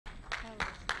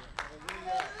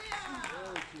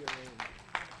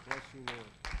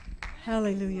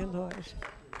Hallelujah, Lord.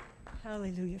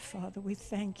 Hallelujah, Father. We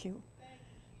thank you.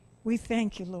 We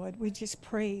thank you, Lord. We just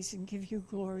praise and give you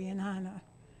glory and honor.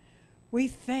 We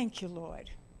thank you, Lord,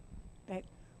 that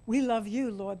we love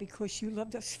you, Lord, because you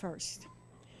loved us first.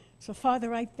 So,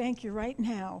 Father, I thank you right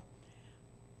now.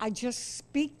 I just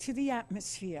speak to the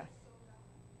atmosphere.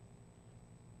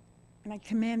 And I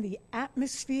command the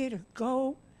atmosphere to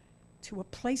go to a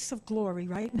place of glory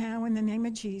right now in the name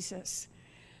of Jesus.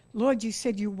 Lord, you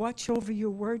said you watch over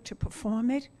your word to perform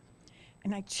it.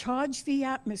 And I charge the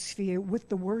atmosphere with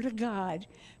the word of God,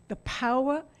 the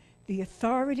power, the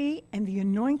authority, and the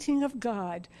anointing of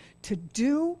God to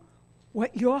do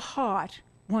what your heart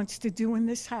wants to do in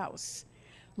this house.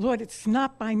 Lord, it's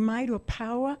not by might or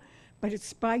power, but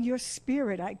it's by your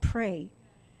spirit, I pray,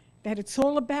 that it's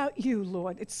all about you,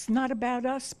 Lord. It's not about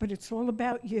us, but it's all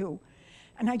about you.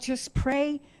 And I just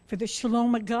pray for the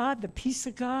shalom of God, the peace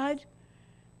of God.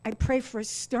 I pray for a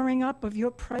stirring up of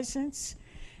your presence.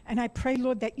 And I pray,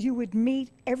 Lord, that you would meet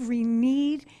every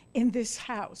need in this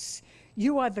house.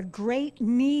 You are the great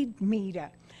need meter.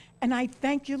 And I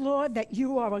thank you, Lord, that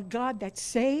you are a God that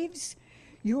saves.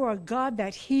 You are a God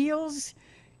that heals.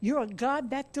 You're a God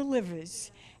that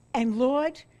delivers. And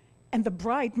Lord, and the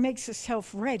bride makes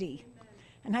herself ready.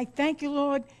 And I thank you,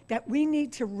 Lord, that we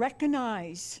need to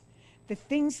recognize the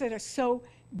things that are so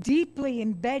deeply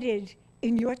embedded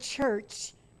in your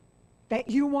church that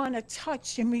you want to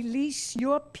touch and release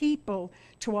your people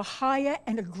to a higher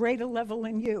and a greater level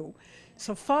in you.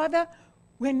 So, Father,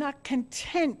 we're not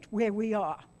content where we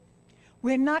are.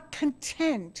 We're not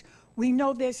content. We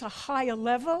know there's a higher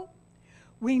level.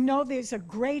 We know there's a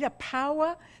greater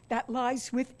power that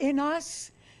lies within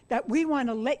us, that we want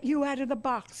to let you out of the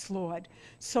box, Lord.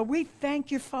 So we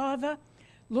thank you, Father.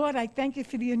 Lord, I thank you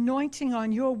for the anointing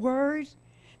on your word,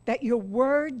 that your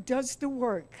word does the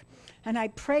work. And I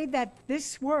pray that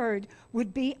this word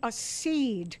would be a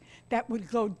seed that would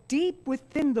go deep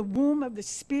within the womb of the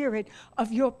spirit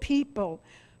of your people.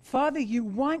 Father, you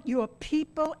want your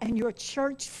people and your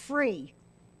church free.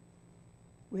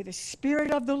 Where the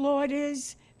Spirit of the Lord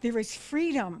is, there is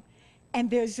freedom, and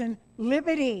there's a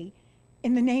liberty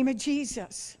in the name of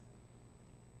Jesus.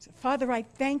 So, Father, I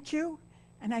thank you,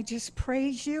 and I just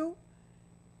praise you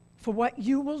for what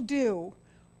you will do.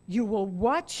 You will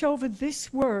watch over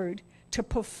this word to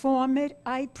perform it.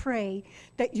 I pray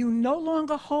that you no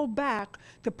longer hold back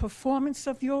the performance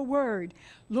of your word.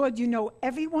 Lord, you know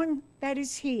everyone that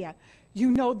is here.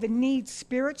 You know the needs,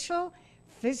 spiritual,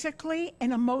 physically,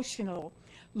 and emotional.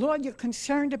 Lord, you're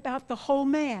concerned about the whole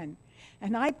man.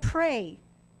 And I pray,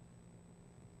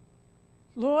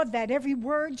 Lord, that every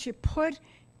word you put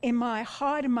in my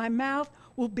heart and my mouth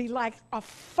will be like a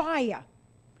fire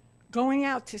going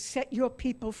out to set your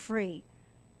people free.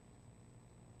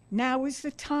 Now is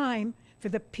the time for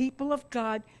the people of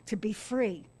God to be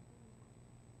free.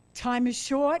 Time is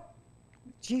short.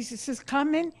 Jesus is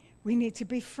coming. We need to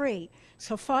be free.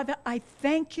 So, Father, I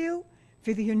thank you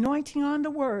for the anointing on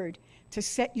the word to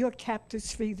set your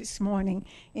captives free this morning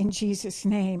in Jesus'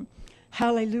 name.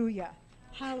 Hallelujah.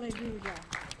 Hallelujah.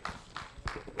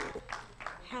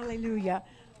 Hallelujah.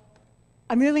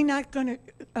 I'm really not going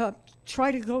to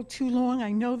try to go too long.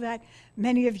 I know that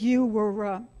many of you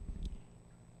were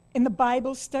in the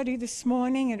Bible study this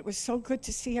morning, and it was so good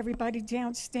to see everybody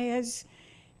downstairs,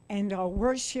 and our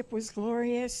worship was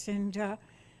glorious, and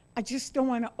I just don't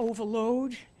want to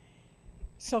overload.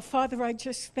 So, Father, I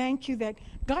just thank you that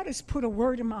God has put a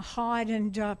word in my heart,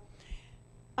 and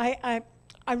I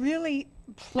really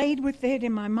played with it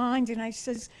in my mind, and I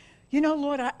says, you know,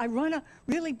 Lord, I want to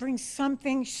really bring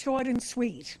something short and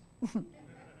sweet.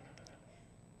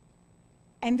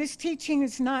 And this teaching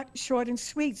is not short and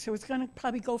sweet, so it's going to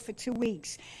probably go for 2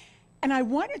 weeks. And I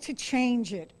wanted to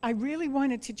change it. I really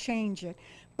wanted to change it,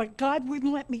 but God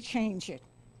wouldn't let me change it.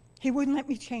 He wouldn't let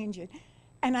me change it.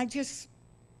 And I just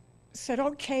said,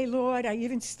 okay, Lord. I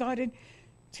even started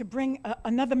to bring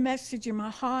another message in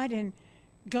my heart, and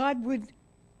God,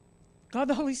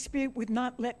 the Holy Spirit, would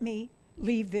not let me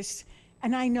leave this.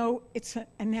 And I know it's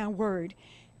a now word.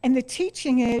 And the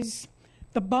teaching is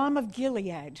the Balm of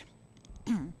Gilead.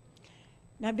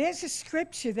 Now, there's a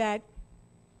scripture that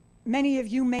many of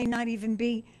you may not even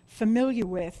be familiar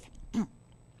with.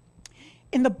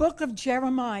 In the book of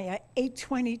Jeremiah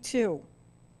 8:22,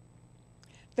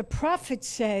 the prophet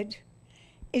said,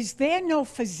 "Is there no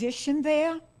physician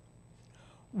there?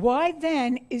 Why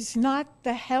then is not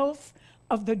the health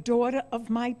of the daughter of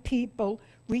my people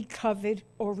recovered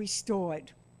or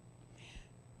restored?"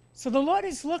 So the Lord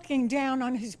is looking down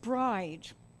on his bride.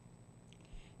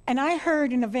 And I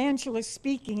heard an evangelist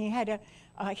speaking. He had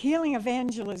healing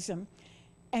evangelism.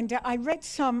 And I read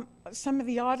some of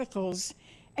the articles,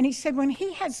 and he said when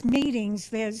he has meetings,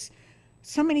 there's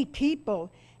so many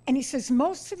people, and he says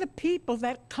most of the people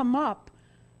that come up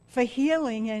for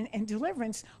healing and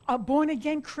deliverance are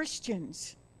born-again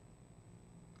Christians.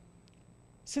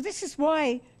 So this is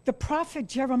why the prophet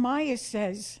Jeremiah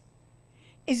says,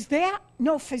 is there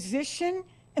no physician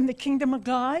in the kingdom of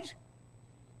God?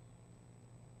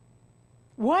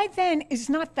 Why then is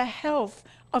not the health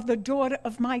of the daughter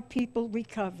of my people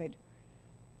recovered?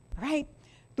 Right?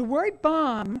 The word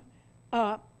balm,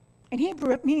 in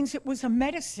Hebrew, it means it was a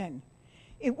medicine.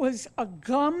 It was a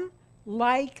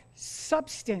gum-like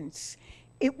substance.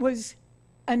 It was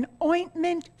an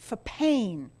ointment for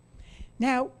pain.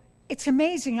 Now, it's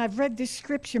amazing. I've read this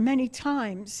scripture many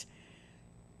times,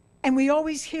 and we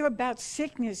always hear about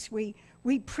sickness. We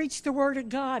preach the word of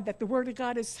God, that the word of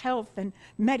God is health and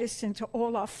medicine to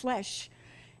all our flesh.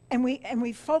 And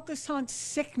we focus on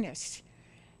sickness.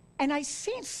 And I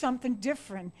seen something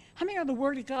different. How many know the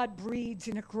word of God breeds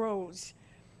and it grows?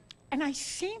 And I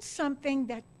seen something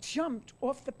that jumped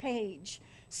off the page,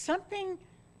 something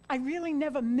I really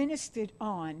never ministered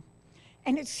on.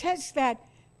 And it says that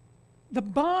the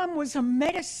balm was a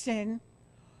medicine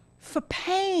for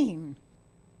pain.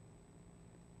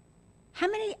 How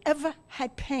many ever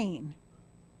had pain?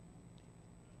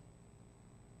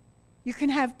 You can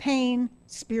have pain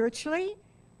spiritually.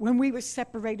 When we were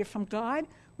separated from God,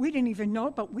 we didn't even know,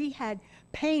 but we had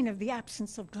pain of the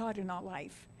absence of God in our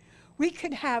life. We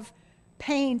could have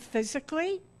pain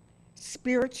physically,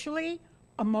 spiritually,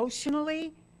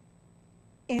 emotionally,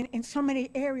 in so many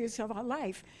areas of our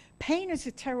life. Pain is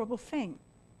a terrible thing.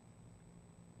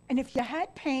 And if you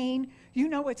had pain, you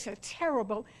know it's a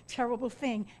terrible, terrible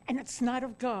thing, and it's not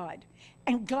of God.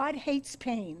 And God hates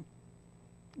pain.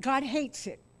 God hates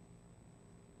it.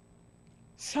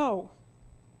 So,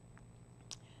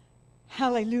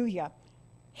 hallelujah.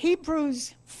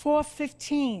 Hebrews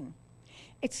 4:15.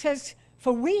 It says,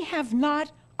 for we have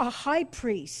not a high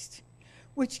priest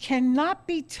which cannot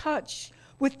be touched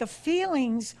with the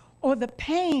feelings or the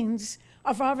pains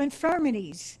of our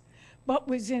infirmities, but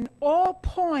was in all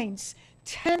points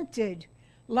tempted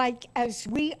like as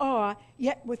we are,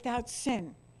 yet without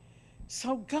sin.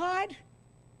 So God,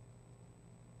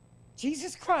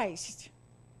 Jesus Christ,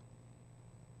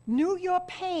 knew your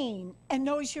pain and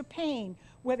knows your pain,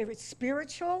 whether it's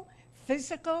spiritual,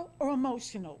 physical, or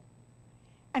emotional.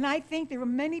 And I think there are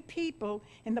many people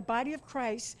in the body of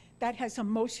Christ that has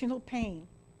emotional pain.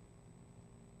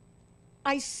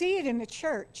 I see it in the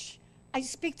church. I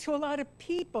speak to a lot of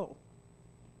people,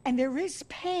 and there is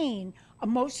pain,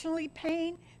 emotionally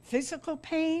pain, physical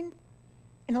pain,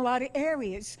 in a lot of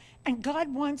areas, and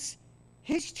God wants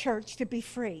his church to be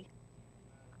free.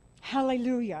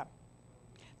 Hallelujah.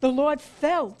 The Lord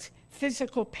felt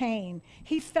physical pain.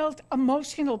 He felt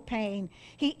emotional pain.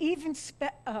 He even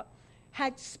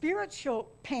had spiritual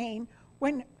pain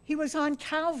when he was on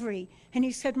Calvary, and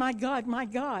he said, my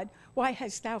God, why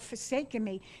hast thou forsaken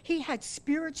me? He had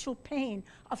spiritual pain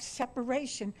of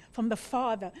separation from the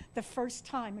Father the first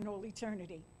time in all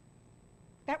eternity.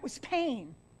 That was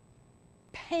pain.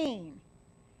 Pain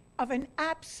of an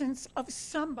absence of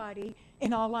somebody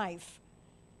in our life.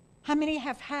 How many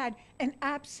have had an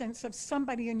absence of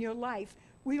somebody in your life?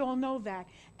 We all know that.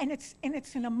 And it's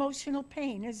an emotional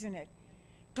pain, isn't it?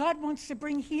 God wants to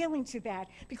bring healing to that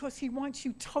because he wants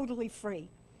you totally free.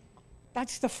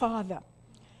 That's the Father.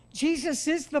 Jesus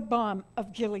is the balm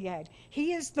of Gilead.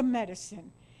 He is the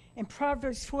medicine. In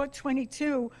Proverbs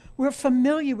 4:22, we're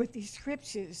familiar with these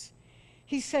scriptures.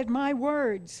 He said, my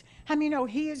words. How many know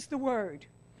he is the Word?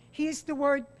 He is the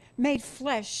Word made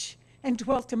flesh and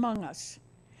dwelt among us.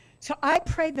 So I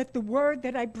pray that the word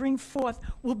that I bring forth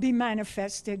will be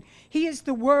manifested. He is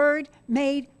the Word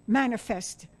made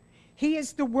manifest. He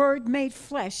is the Word made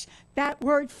flesh. That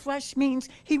word flesh means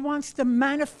he wants to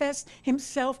manifest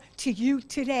himself to you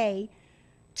today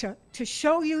to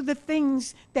show you the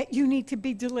things that you need to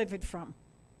be delivered from.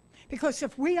 Because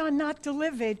if we are not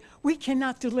delivered, we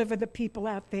cannot deliver the people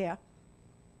out there.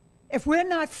 If we're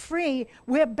not free,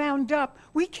 we're bound up.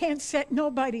 We can't set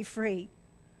nobody free.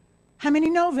 How many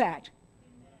know that?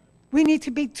 We need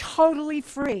to be totally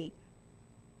free.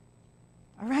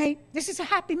 All right? This is a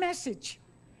happy message.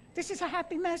 This is a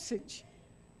happy message.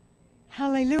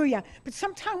 Hallelujah. But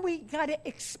sometimes we got to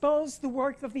expose the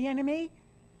work of the enemy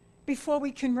before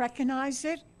we can recognize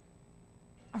it.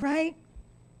 All right?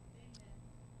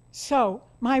 So,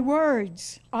 my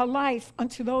words are life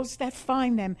unto those that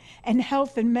find them, and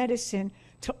health and medicine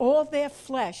to all their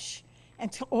flesh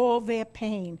and to all their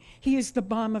pain. He is the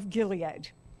balm of Gilead.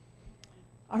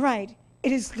 All right.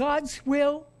 It is God's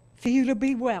will for you to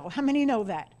be well. How many know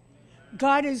that?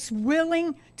 God is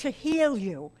willing to heal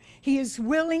you. He is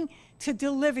willing to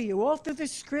deliver you. All through the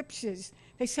scriptures,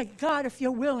 they say, God, if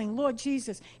you're willing, Lord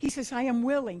Jesus, he says, I am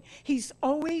willing. He's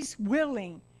always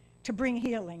willing to bring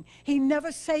healing. He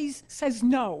never says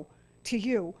no to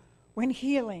you when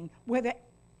healing, whether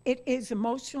it is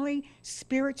emotionally,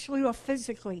 spiritually, or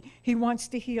physically. He wants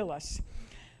to heal us.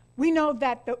 We know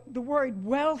that the word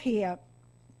well here,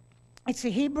 it's a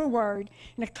Hebrew word,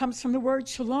 and it comes from the word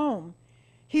shalom.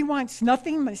 He wants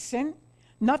nothing missing,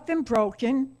 nothing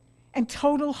broken, and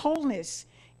total wholeness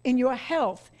in your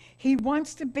health. He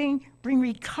wants to bring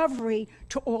recovery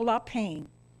to all our pain.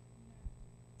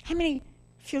 How many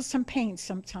feel some pain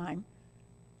sometime?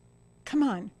 Come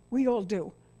on, we all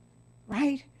do,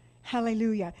 right?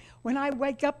 Hallelujah. When I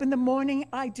wake up in the morning,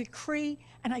 I decree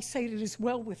and I say it is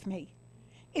well with me.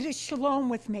 It is shalom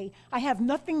with me. I have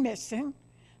nothing missing,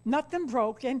 nothing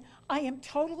broken. I am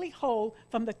totally whole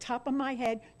from the top of my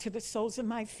head to the soles of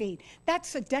my feet.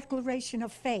 That's a declaration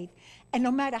of faith. And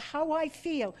no matter how I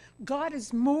feel, God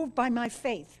is moved by my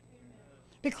faith.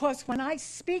 Because when I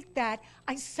speak that,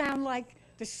 I sound like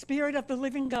the Spirit of the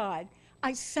living God.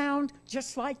 I sound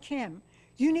just like him.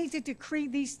 You need to decree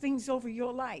these things over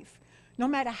your life. No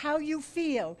matter how you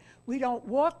feel, we don't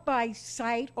walk by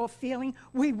sight or feeling,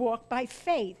 we walk by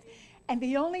faith. And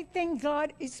the only thing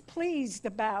God is pleased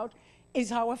about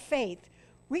is our faith.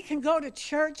 We can go to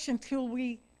church until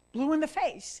we blue in the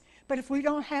face, but if we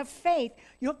don't have faith,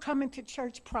 your coming to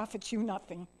church profits you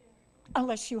nothing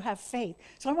unless you have faith.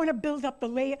 So I want to build up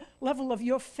the level of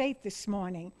your faith this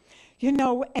morning. You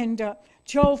know, and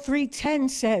Joel 3:10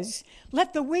 says,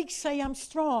 let the weak say I'm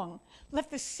strong. Let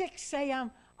the sick say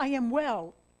I am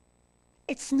well.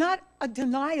 It's not a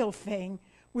denial thing.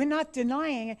 We're not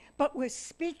denying it, but we're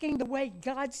speaking the way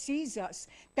God sees us,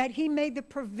 that he made the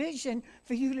provision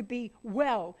for you to be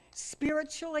well,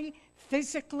 spiritually,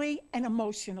 physically, and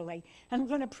emotionally. And I'm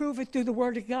going to prove it through the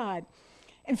Word of God.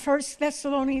 In 1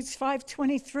 Thessalonians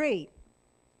 5:23,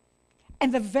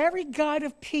 and the very God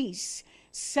of peace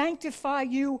sanctify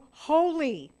you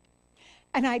wholly.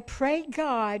 And I pray,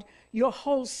 God, your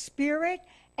whole spirit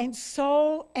and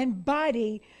soul and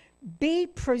body be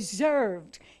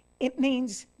preserved. It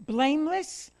means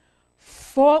blameless,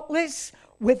 faultless,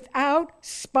 without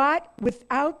spot,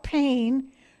 without pain,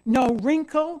 no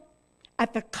wrinkle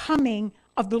at the coming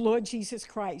of the Lord Jesus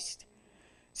Christ.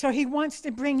 So he wants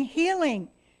to bring healing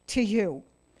to you,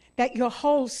 that your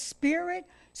whole spirit,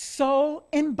 soul,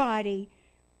 and body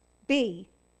be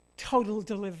total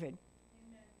delivered.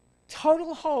 Amen.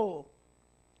 Total whole.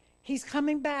 He's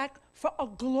coming back for a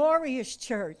glorious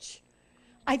church.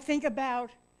 I think about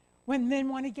when men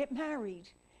want to get married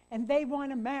and they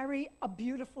want to marry a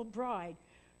beautiful bride.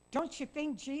 Don't you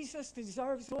think Jesus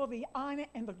deserves all the honor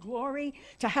and the glory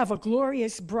to have a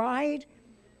glorious bride?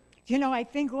 You know, I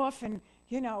think often,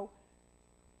 you know,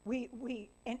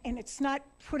 and it's not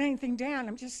put anything down.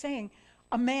 I'm just saying,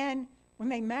 a man, when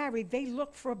they marry, they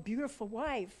look for a beautiful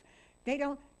wife. They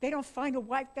don't find a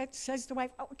wife that says to the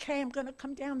wife, okay, I'm going to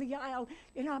come down the aisle.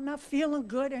 You know, I'm not feeling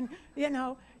good, and you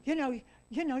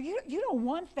don't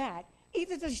want that.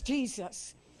 Either does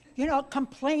Jesus. You know,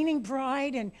 complaining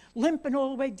bride and limping all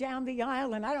the way down the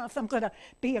aisle, and I don't know if I'm going to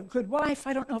be a good wife.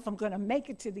 I don't know if I'm going to make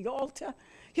it to the altar.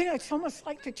 You know, it's almost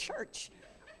like the church.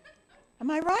 Am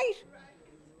I right?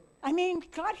 I mean,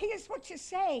 God hears what you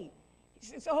say. He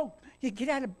says, oh, you get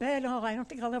out of bed, oh, I don't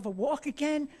think I'll ever walk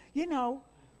again. You know,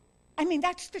 I mean,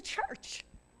 that's the church.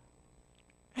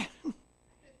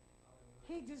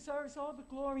 He deserves all the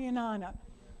glory and honor.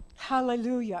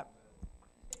 Hallelujah.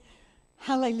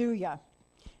 Hallelujah.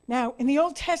 Now, in the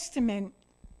Old Testament,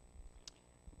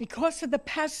 because of the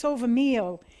Passover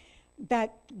meal,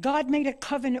 that God made a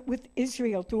covenant with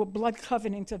Israel through a blood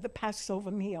covenant of the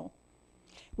Passover meal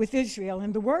with Israel.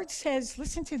 And the word says,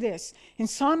 listen to this, in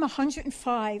Psalm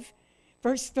 105,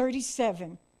 verse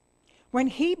 37, when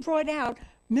he brought out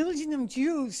millions of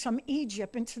Jews from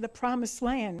Egypt into the promised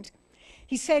land,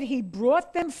 he said he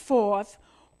brought them forth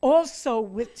also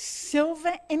with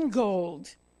silver and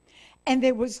gold, and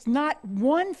there was not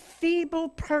one feeble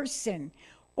person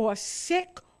or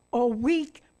sick or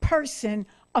weak person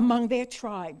among their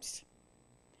tribes.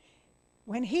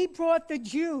 When he brought the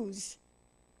Jews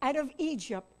out of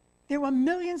Egypt, there were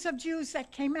millions of Jews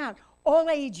that came out, all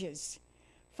ages,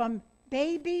 from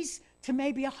babies to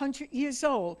maybe 100 years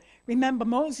old. Remember,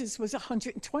 Moses was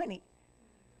 120,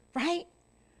 right?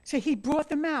 So he brought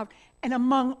them out. And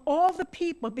among all the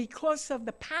people, because of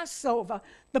the Passover,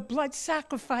 the blood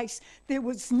sacrifice, there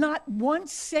was not one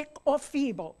sick or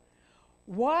feeble.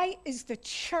 Why is the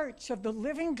church of the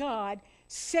living God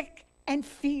sick and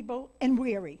feeble and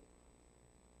weary.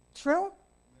 True?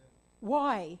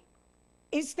 Why?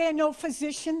 Is there no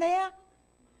physician there?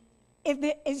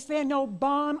 Is there no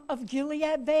balm of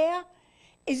Gilead there?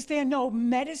 Is there no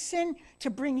medicine to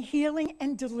bring healing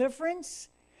and deliverance?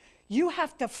 You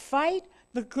have to fight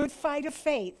the good fight of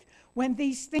faith. When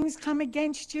these things come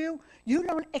against you, you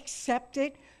don't accept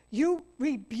it. You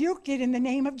rebuke it in the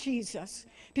name of Jesus,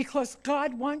 because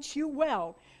God wants you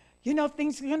well. You know,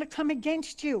 things are going to come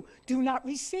against you. Do not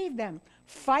receive them.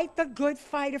 Fight the good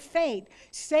fight of faith.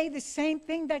 Say the same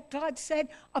thing that God said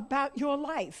about your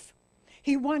life.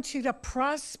 He wants you to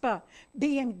prosper,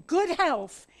 be in good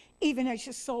health, even as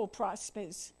your soul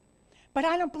prospers. But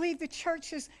I don't believe the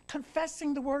church is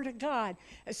confessing the word of God.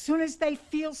 As soon as they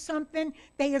feel something,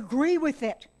 they agree with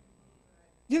it.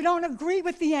 You don't agree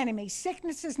with the enemy.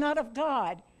 Sickness is not of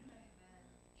God.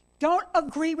 Don't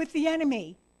agree with the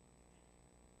enemy.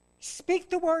 Speak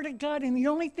the word of God, and the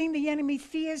only thing the enemy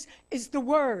fears is the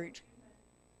word.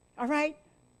 All right?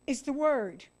 Is the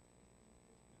word.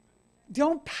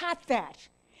 Don't pat that.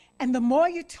 And the more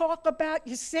you talk about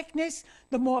your sickness,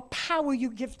 the more power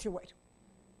you give to it.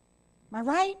 Am I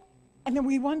right? And then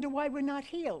we wonder why we're not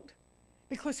healed.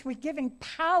 Because we're giving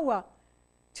power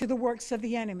to the works of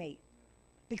the enemy.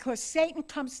 Because Satan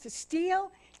comes to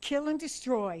steal, kill, and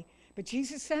destroy. But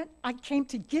Jesus said, I came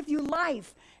to give you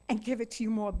life and give it to you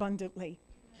more abundantly.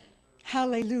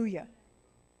 Hallelujah.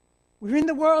 We're in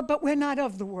the world, but we're not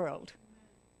of the world.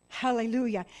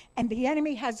 Hallelujah. And the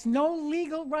enemy has no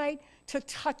legal right to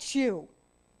touch you.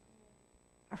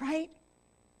 All right?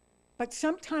 But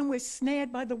sometimes we're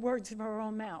snared by the words of our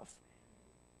own mouth.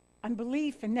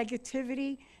 Unbelief and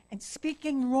negativity and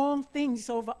speaking wrong things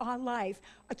over our life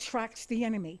attracts the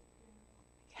enemy.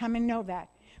 How many know that?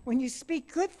 When you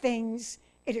speak good things,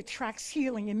 it attracts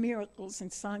healing and miracles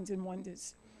and signs and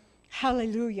wonders.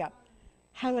 Hallelujah.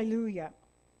 Hallelujah.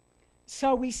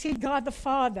 So we see God the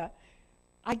Father.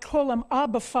 I call him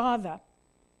Abba Father.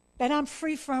 That I'm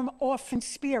free from orphan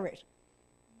spirit.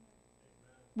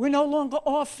 We're no longer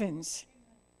orphans.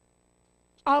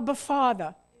 Abba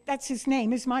Father. That's his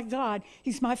name. He's my God.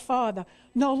 He's my Father.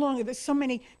 No longer. There's so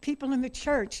many people in the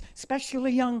church,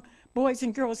 especially young boys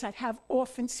and girls, that have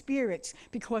orphan spirits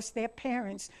because their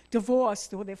parents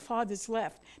divorced or their fathers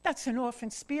left. That's an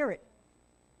orphan spirit.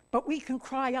 But we can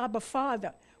cry, Abba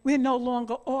Father. We're no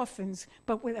longer orphans,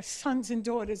 but we're the sons and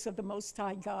daughters of the Most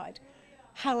High God.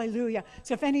 Hallelujah.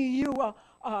 So if any of you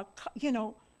are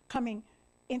coming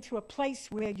into a place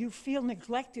where you feel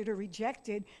neglected or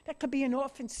rejected, that could be an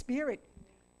orphan spirit.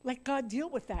 Let God deal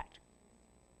with that.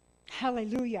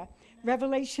 Hallelujah.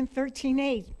 Revelation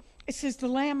 13:8. It says, the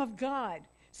Lamb of God,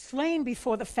 slain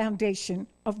before the foundation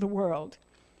of the world.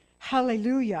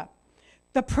 Hallelujah.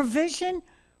 The provision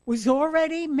was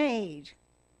already made.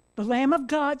 The Lamb of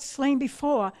God, slain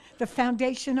before the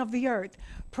foundation of the earth.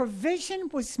 Provision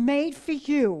was made for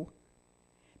you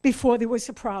before there was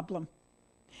a problem.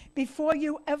 Before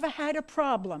you ever had a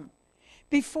problem.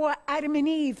 Before Adam and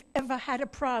Eve ever had a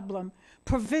problem.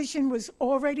 Provision was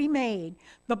already made.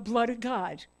 The blood of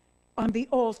God on the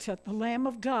altar, the Lamb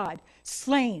of God,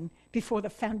 slain before the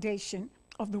foundation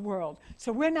of the world.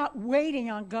 So we're not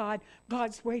waiting on God.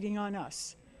 God's waiting on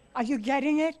us. Are you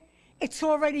getting it? It's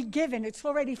already given. It's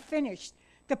already finished.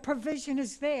 The provision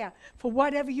is there for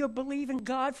whatever you're believing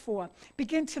God for.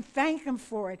 Begin to thank him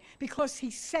for it because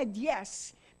he said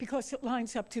yes, because it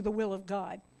lines up to the will of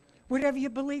God. Whatever you're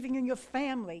believing in your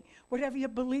family, whatever you're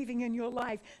believing in your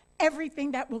life,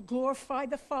 everything that will glorify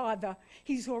the Father,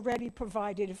 he's already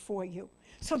provided it for you.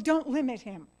 So don't limit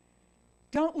him.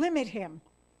 Don't limit him.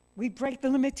 We break the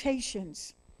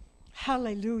limitations.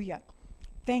 Hallelujah.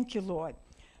 Thank you, Lord.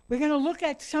 We're going to look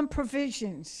at some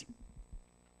provisions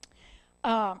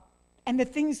and the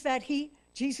things that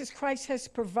Jesus Christ has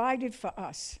provided for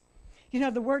us. You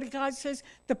know, the Word of God says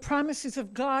the promises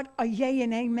of God are yea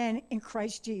and amen in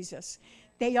Christ Jesus.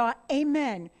 They are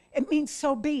amen. It means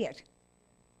so be it.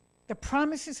 The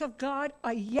promises of God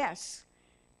are yes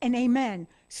and amen.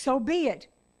 So be it.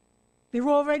 They're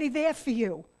already there for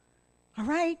you. All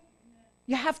right?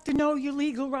 You have to know your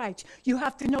legal rights. You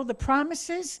have to know the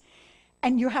promises,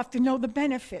 and you have to know the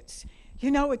benefits.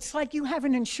 You know, it's like you have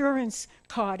an insurance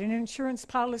card, an insurance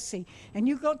policy, and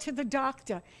you go to the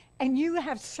doctor, and you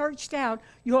have searched out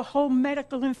your whole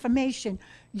medical information.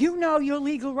 You know your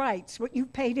legal rights, what you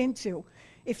paid into.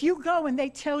 If you go and they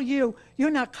tell you you're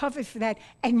not covered for that,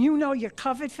 and you know you're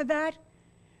covered for that,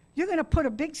 you're going to put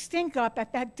a big stink up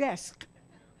at that desk.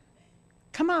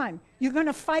 Come on, you're going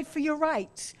to fight for your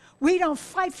rights. We don't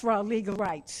fight for our legal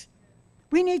rights.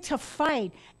 We need to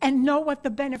fight and know what the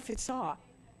benefits are.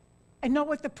 and know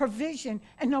what the provision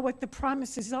and know what the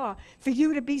promises are for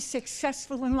you to be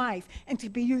successful in life and to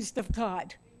be used of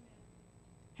God.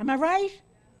 Am I right?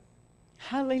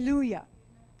 Hallelujah.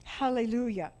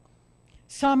 Hallelujah.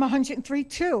 Psalm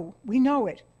 103:2, we know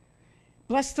it.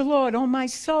 Bless the Lord, O my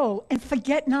soul, and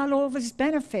forget not all of his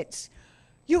benefits.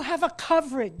 You have a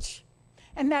coverage,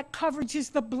 and that coverage is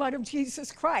the blood of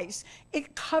Jesus Christ.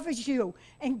 It covers you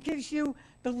and gives you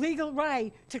the legal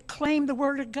right to claim the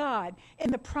word of God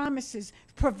and the promises,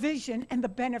 provision, and the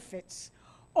benefits.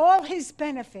 All his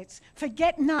benefits,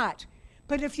 forget not.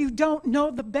 But if you don't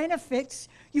know the benefits,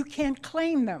 you can't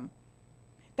claim them.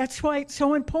 That's why it's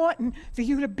so important for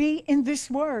you to be in this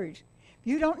word. If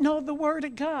you don't know the word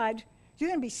of God, you're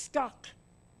going to be stuck.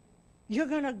 You're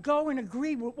going to go and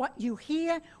agree with what you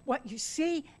hear, what you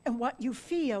see, and what you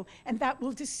feel, and that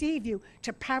will deceive you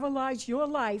to paralyze your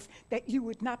life that you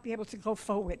would not be able to go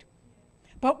forward.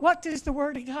 But what does the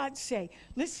word of God say?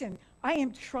 Listen, I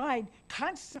am tried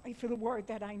constantly for the word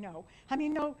that I know. How many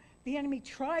know the enemy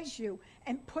tries you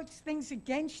and puts things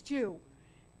against you?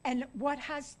 And what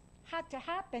has had to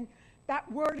happen, that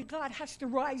word of God has to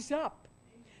rise up.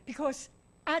 Because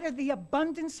out of the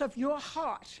abundance of your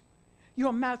heart,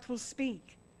 your mouth will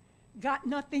speak. Got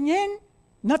nothing in,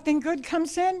 nothing good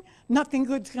comes in, nothing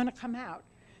good's going to come out.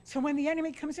 So when the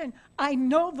enemy comes in, I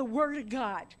know the word of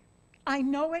God. I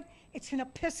know it. It's an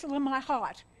epistle in my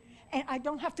heart. And I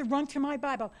don't have to run to my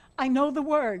Bible. I know the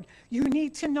word. You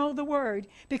need to know the word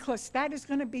because that is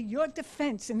going to be your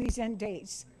defense in these end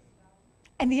days.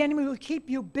 And the enemy will keep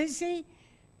you busy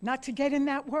not to get in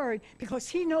that word because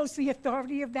he knows the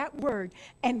authority of that word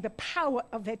and the power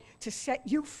of it to set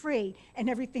you free and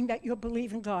everything that you're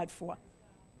believing God for.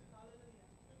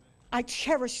 I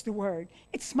cherish the word.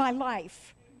 It's my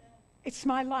life. It's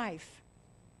my life.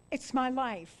 It's my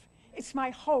life. It's my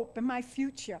hope and my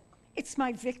future. It's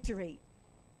my victory.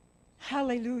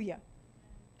 Hallelujah.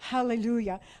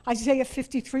 Hallelujah. Isaiah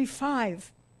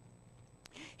 53:5.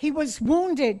 He was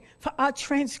wounded for our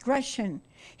transgression.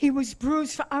 He was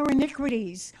bruised for our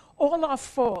iniquities, all our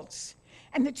faults.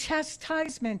 And the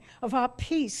chastisement of our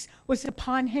peace was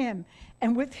upon him.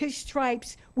 And with his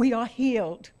stripes we are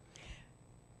healed.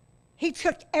 He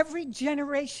took every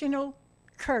generational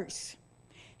curse.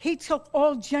 He took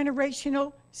all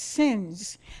generational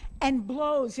sins and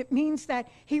blows. It means that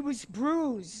he was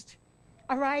bruised.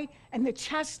 All right? And the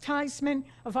chastisement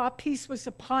of our peace was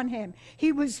upon him.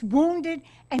 He was wounded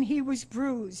and he was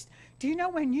bruised. Do you know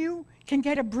when you can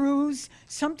get a bruise,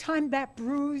 sometimes that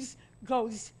bruise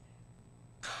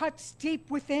cuts deep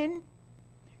within?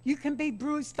 You can be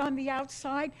bruised on the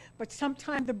outside, but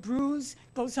sometimes the bruise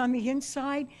goes on the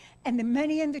inside. And the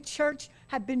many in the church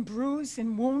have been bruised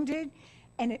and wounded,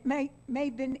 and it may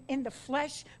have been in the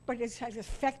flesh, but it has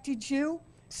affected you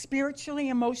spiritually,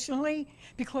 emotionally,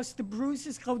 because the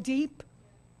bruises go deep.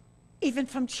 Even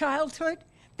from childhood,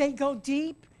 they go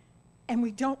deep, and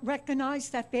we don't recognize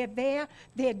that they're there.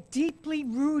 They're deeply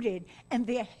rooted, and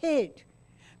they're hid.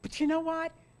 But you know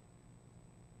what?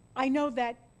 I know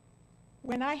that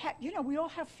when I have, we all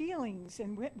have feelings,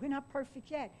 and we're not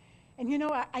perfect yet. And,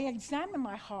 I examine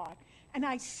my heart, and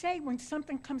I say when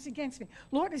something comes against me,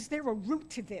 Lord, is there a root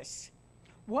to this?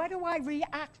 Why do I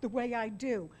react the way I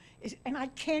do? And I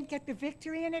can't get the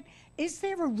victory in it? Is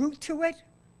there a root to it?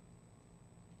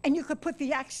 And you could put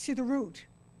the axe to the root.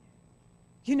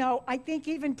 I think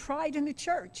even pride in the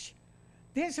church.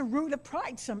 There's a root of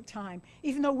pride sometime,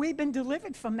 even though we've been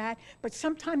delivered from that. But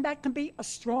sometimes that can be a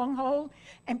stronghold,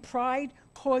 and pride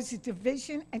causes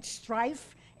division and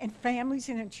strife in families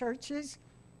and in churches.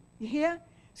 You hear?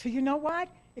 So you know what?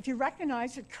 If you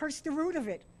recognize it, curse the root of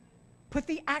it. Put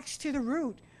the axe to the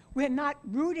root. We're not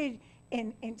rooted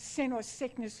in sin or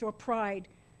sickness or pride.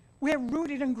 We're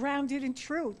rooted and grounded in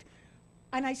truth.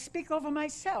 And I speak over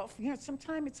myself.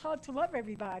 Sometimes it's hard to love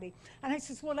everybody. And I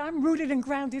says, well, I'm rooted and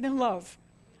grounded in love.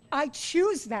 I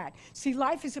choose that. See,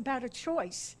 life is about a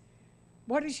choice.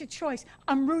 What is your choice?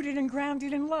 I'm rooted and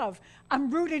grounded in love. I'm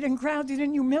rooted and grounded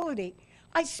in humility.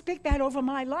 I speak that over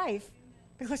my life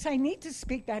because I need to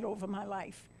speak that over my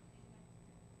life.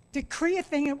 Decree a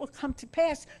thing, it will come to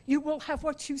pass. You will have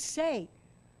what you say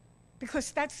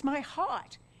because that's my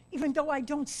heart. Even though I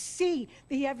don't see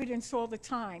the evidence all the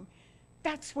time,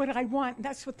 that's what I want.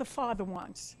 That's what the Father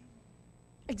wants.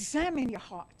 Examine your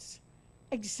hearts.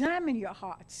 Examine your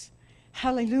hearts.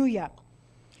 Hallelujah.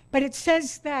 But it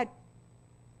says that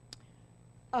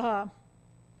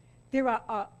there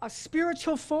are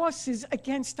spiritual forces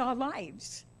against our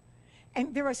lives.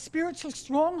 And there are spiritual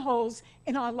strongholds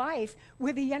in our life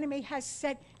where the enemy has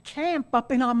set camp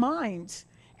up in our minds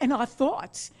and our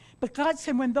thoughts. But God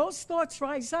said when those thoughts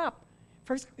rise up,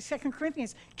 Second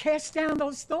Corinthians, cast down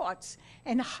those thoughts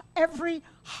and every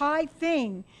high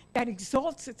thing that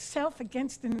exalts itself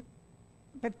against the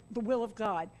will of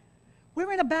God.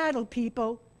 We're in a battle,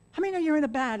 people. How many know you're in a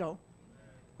battle?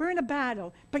 We're in a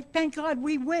battle, but thank God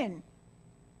we win,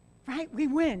 right? We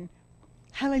win.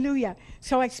 Hallelujah.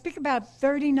 So I speak about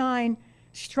 39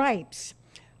 stripes.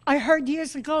 I heard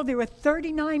years ago there were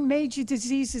 39 major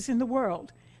diseases in the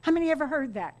world. How many ever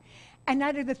heard that? And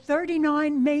out of the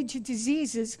 39 major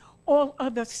diseases, all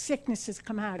other sicknesses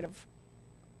come out of.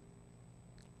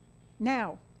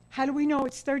 Now, how do we know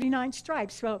it's 39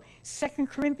 stripes? Well, 2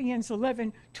 Corinthians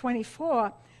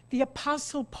 11:24, the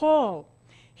Apostle Paul,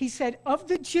 he said, of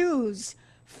the Jews,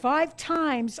 5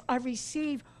 times I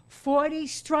received 40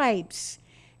 stripes,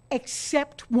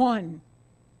 except one.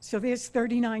 So there's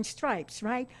 39 stripes,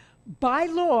 right? By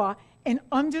law and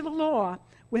under the law,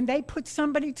 when they put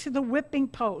somebody to the whipping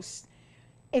post,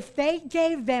 if they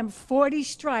gave them 40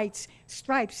 stripes,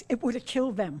 it would have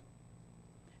killed them.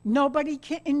 Nobody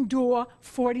can endure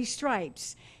 40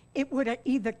 stripes. It would have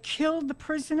either killed the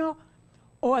prisoner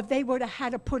or they would have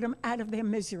had to put them out of their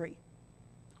misery.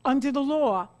 Under the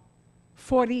law,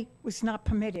 40 was not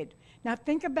permitted. Now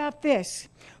think about this.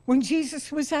 When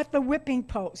Jesus was at the whipping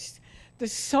post, the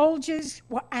soldiers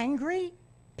were angry.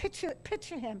 Picture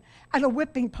him at a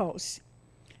whipping post.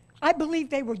 I believe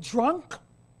they were drunk.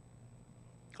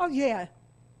 Oh yeah.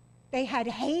 They had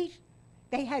hate.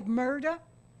 They had murder.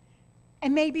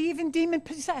 And maybe even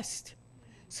demon-possessed.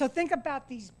 So think about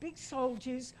these big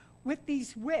soldiers with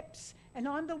these whips. And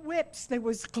on the whips, there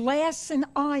was glass and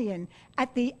iron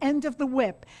at the end of the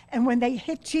whip. And when they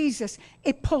hit Jesus,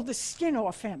 it pulled the skin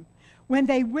off him. When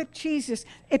they whipped Jesus,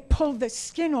 it pulled the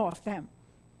skin off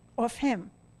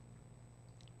him.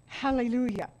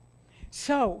 Hallelujah.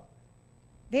 So,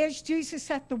 there's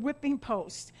Jesus at the whipping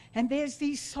post. And there's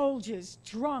these soldiers,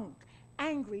 drunk,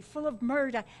 angry, full of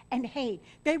murder and hate.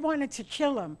 They wanted to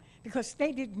kill him because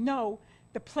they didn't know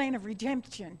the plan of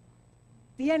redemption.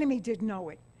 The enemy didn't know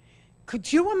it.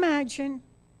 Could you imagine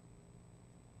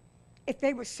if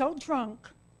they were so drunk,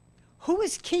 who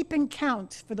is keeping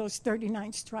count for those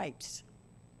 39 stripes?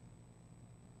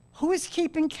 Who is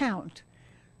keeping count?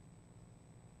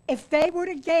 If they would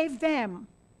have gave them,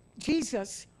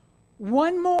 Jesus,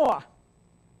 one more,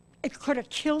 it could have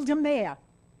killed him there.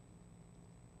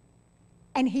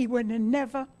 And he would have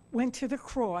never went to the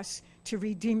cross to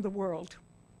redeem the world.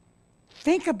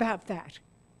 Think about that.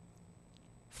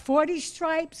 40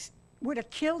 stripes would have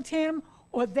killed him,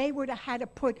 or they would have had to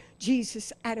put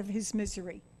Jesus out of his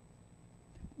misery.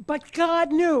 But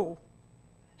God knew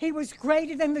he was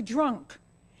greater than the drunk.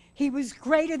 He was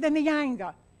greater than the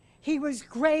anger. He was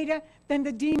greater than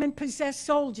the demon-possessed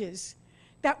soldiers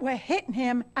that were hitting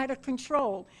him out of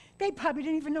control. They probably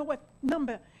didn't even know what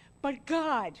number. But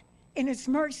God, in his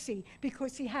mercy,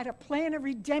 because he had a plan of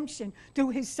redemption through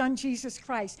his son Jesus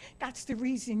Christ. That's the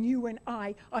reason you and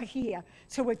I are here.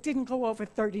 So it didn't go over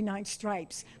 39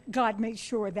 stripes. God made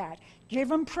sure of that. Give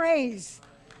him praise.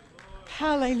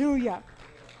 Hallelujah.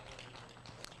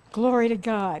 Glory to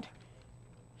God.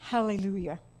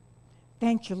 Hallelujah.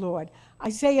 Thank you, Lord.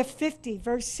 Isaiah 50,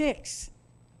 verse 6.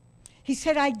 He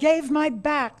said, I gave my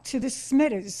back to the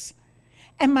smitters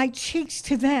and my cheeks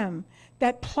to them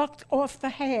that plucked off the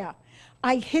hair.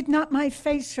 I hid not my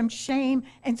face from shame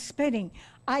and spitting.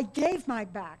 I gave my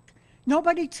back.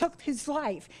 Nobody took his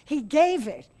life. He gave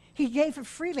it. He gave it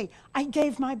freely. I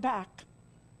gave my back.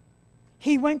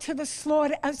 He went to the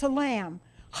slaughter as a lamb,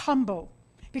 humble,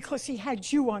 because he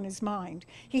had you on his mind.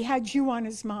 He had you on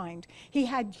his mind. He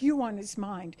had you on his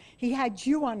mind. He had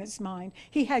you on his mind.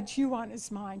 He had you on his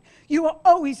mind. You were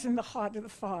always in the heart of the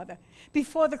Father.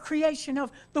 Before the creation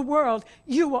of the world,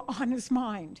 you were on his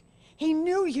mind. He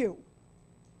knew you.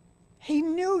 He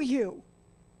knew you.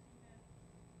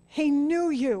 He knew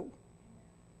you.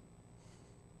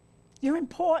 You're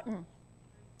important.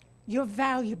 You're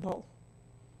valuable.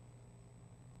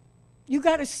 You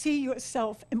got to see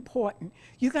yourself important.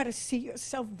 You got to see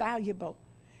yourself valuable.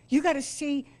 You got to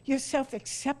see yourself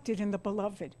accepted in the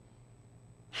beloved.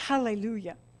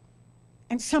 Hallelujah.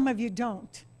 And some of you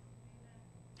don't.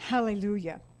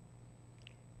 Hallelujah.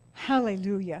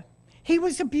 Hallelujah. He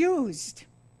was abused.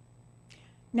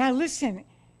 Now listen,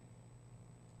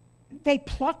 they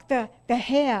plucked the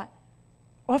hair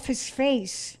off his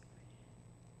face.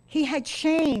 He had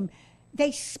shame.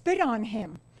 They spit on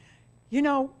him. You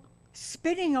know,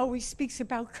 spitting always speaks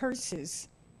about curses.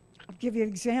 I'll give you an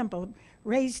example.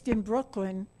 Raised in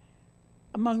Brooklyn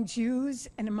among Jews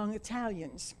and among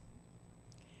Italians.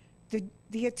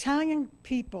 The Italian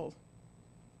people,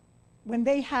 when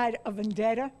they had a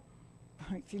vendetta,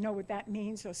 if you know what that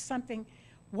means, or something,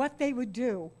 what they would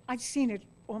do, I've seen it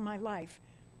all my life.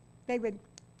 They would,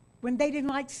 when they didn't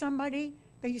like somebody,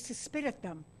 they used to spit at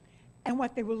them. And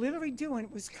what they were literally doing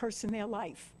was cursing their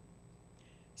life.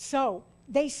 So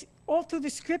all through the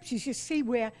scriptures, you see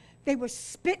where they were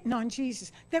spitting on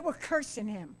Jesus. They were cursing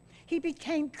him. He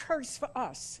became cursed for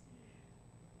us.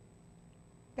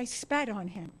 They spat on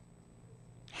him.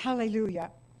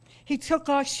 Hallelujah. He took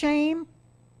our shame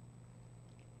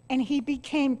and he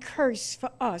became cursed for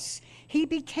us. He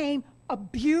became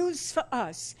abused for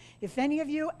us. If any of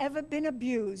you ever been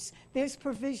abused, there's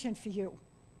provision for you.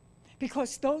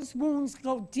 Because those wounds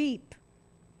go deep.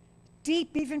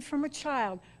 Deep even from a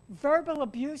child. Verbal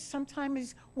abuse sometimes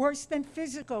is worse than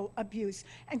physical abuse.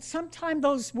 And sometimes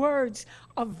those words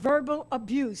of verbal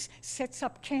abuse sets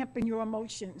up camp in your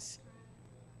emotions.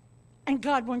 And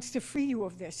God wants to free you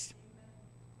of this.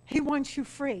 He wants you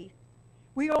free.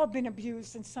 We all been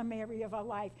abused in some area of our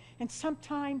life. And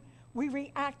sometimes we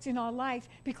react in our life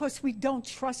because we don't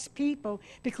trust people,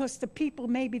 because the people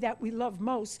maybe that we love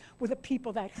most were the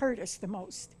people that hurt us the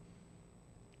most.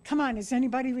 Come on, is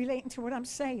anybody relating to what I'm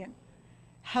saying?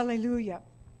 Hallelujah.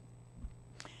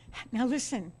 Now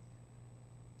listen,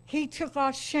 he took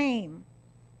our shame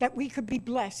that we could be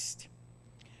blessed.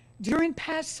 During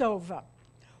Passover,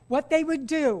 what they would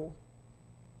do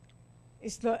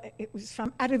is it was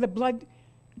from out of the blood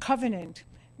covenant.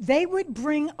 They would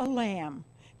bring a lamb.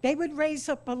 They would raise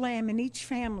up a lamb in each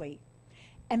family.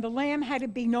 And the lamb had to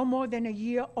be no more than a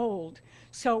year old.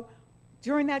 So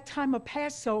during that time of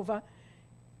Passover,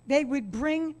 they would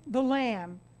bring the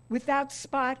lamb without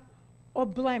spot or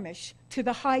blemish to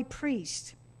the high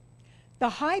priest. The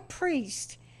high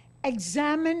priest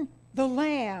examined the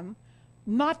lamb,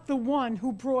 not the one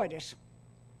who brought it.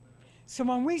 So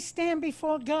when we stand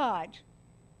before God,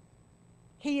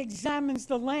 he examines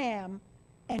the lamb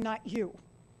and not you.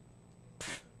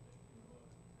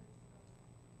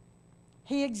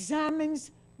 He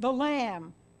examines the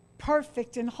lamb,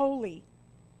 perfect and holy.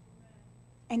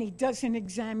 And he doesn't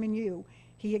examine you.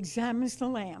 He examines the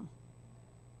lamb.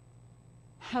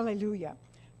 Hallelujah.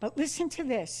 But listen to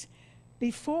this.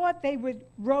 Before they would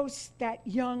roast that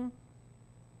young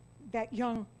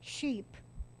sheep,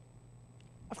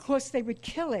 of course they would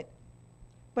kill it,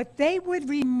 but they would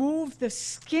remove the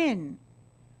skin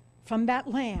from that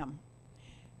lamb,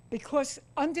 because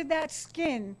under that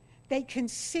skin they can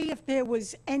see if there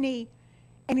was any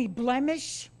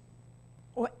blemish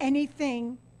or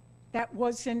anything that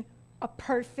wasn't a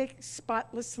perfect,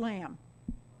 spotless lamb.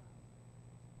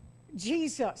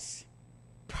 Jesus,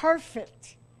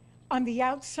 perfect on the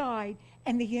outside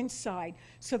and the inside.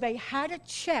 So they had to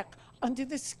check under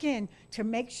the skin to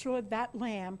make sure that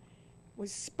lamb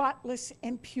was spotless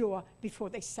and pure before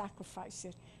they sacrificed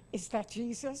it. Is that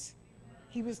Jesus?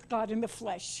 He was God in the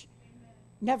flesh.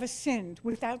 Never sinned,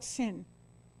 without sin.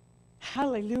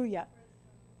 Hallelujah.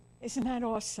 Isn't that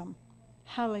awesome?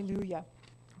 Hallelujah.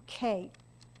 Okay.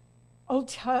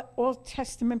 Old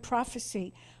Testament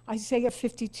prophecy, Isaiah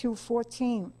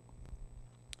 52:14.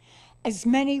 As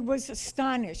many was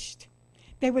astonished,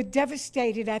 they were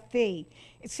devastated at thee.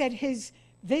 It said his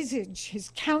visage,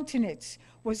 his countenance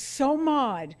was so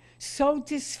marred, so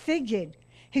disfigured.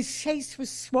 His face was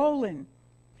swollen.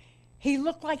 He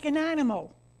looked like an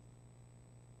animal.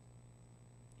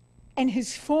 And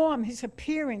his form, his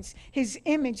appearance, his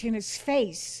image in his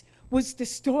face was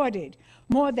distorted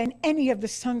more than any of the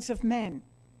sons of men.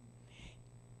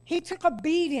 He took a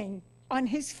beating on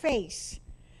his face.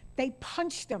 They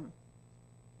punched him.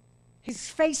 His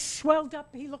face swelled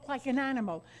up. He looked like an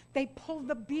animal. They pulled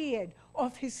the beard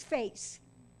off his face,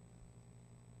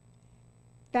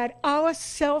 that our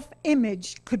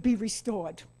self-image could be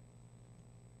restored.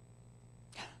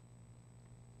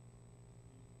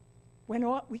 When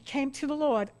we came to the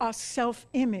Lord, our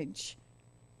self-image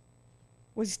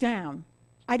was down.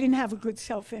 I didn't have a good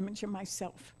self-image of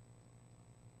myself.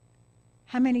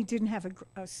 How many didn't have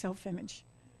a self-image?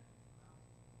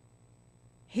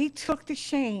 He took the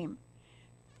shame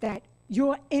that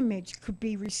your image could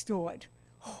be restored.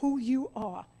 Who you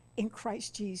are in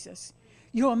Christ Jesus.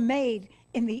 You're made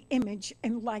in the image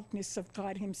and likeness of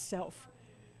God himself.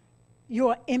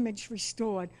 Your image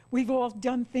restored. We've all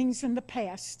done things in the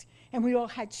past, and we all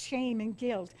had shame and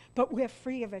guilt, but we're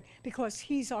free of it because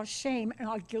he's our shame and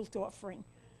our guilt offering.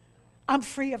 I'm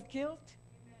free of guilt.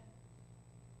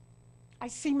 I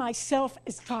see myself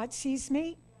as God sees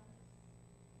me.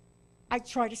 I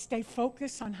try to stay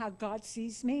focused on how God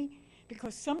sees me,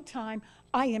 because sometimes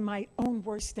I am my own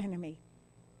worst enemy.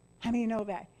 How many know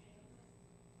that?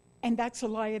 And that's a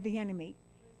lie of the enemy.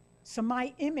 So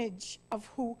my image of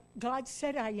who God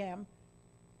said I am,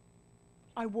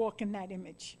 I walk in that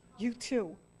image. You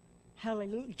too.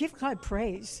 Hallelujah. Give God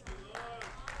praise.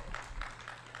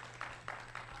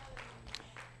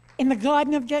 In the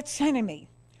Garden of Gethsemane,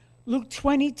 Luke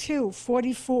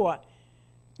 22:44.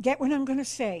 Get what I'm going to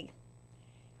say.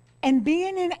 And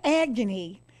being in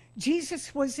agony,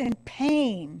 Jesus was in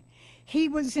pain. He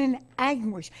was in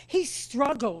anguish. He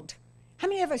struggled. How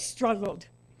many ever struggled?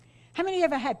 How many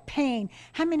ever had pain?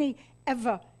 How many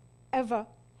ever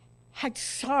had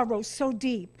sorrow so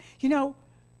deep? You know,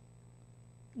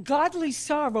 godly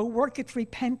sorrow worketh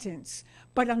repentance,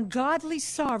 but ungodly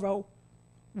sorrow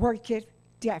worketh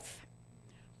death.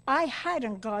 I had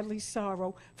ungodly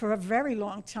sorrow for a very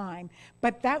long time,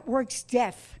 but that works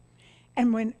death.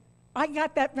 And when I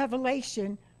got that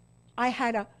revelation, I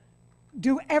had to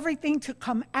do everything to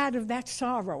come out of that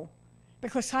sorrow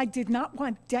because I did not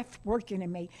want death working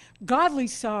in me. Godly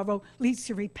sorrow leads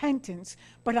to repentance,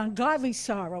 but ungodly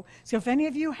sorrow. So if any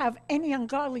of you have any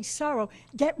ungodly sorrow,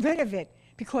 get rid of it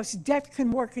because death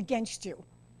can work against you.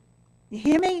 You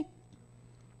hear me?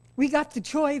 We got the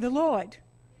joy of the Lord.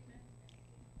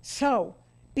 So,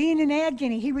 being in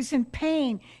agony, he was in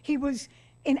pain, he was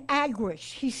in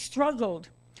anguish, he struggled,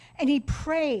 and he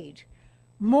prayed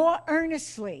more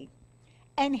earnestly,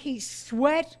 and his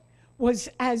sweat was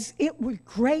as it were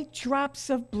great drops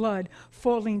of blood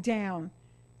falling down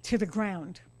to the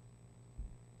ground.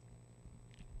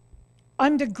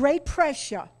 Under great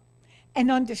pressure and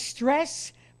under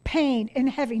stress, pain, and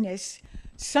heaviness,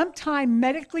 sometime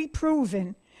medically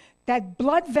proven that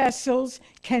blood vessels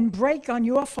can break on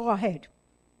your forehead.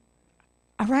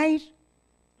 All right?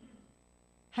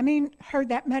 I mean, heard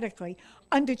that medically.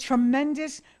 Under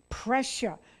tremendous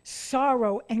pressure,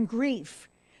 sorrow, and grief,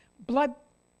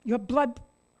 your blood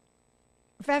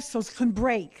vessels can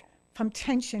break from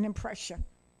tension and pressure.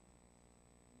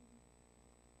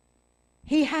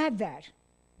 He had that.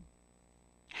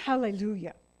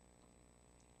 Hallelujah.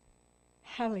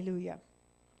 Hallelujah.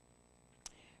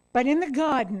 But in the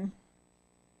garden,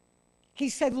 he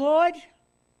said, Lord,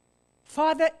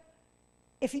 Father,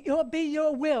 if it be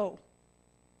your will,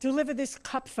 deliver this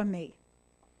cup from me.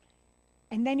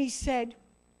 And then he said,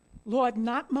 Lord,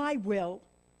 not my will,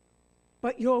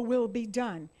 but your will be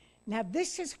done. Now,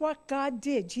 this is what God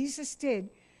did, Jesus did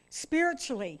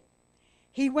spiritually.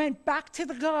 He went back to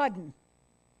the garden.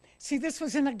 See, this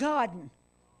was in a garden.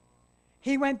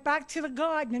 He went back to the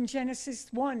garden in Genesis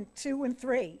 1, 2, and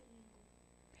 3.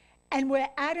 And where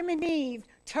Adam and Eve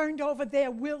turned over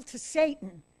their will to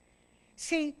Satan.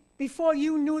 See, before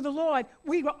you knew the Lord,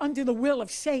 we were under the will of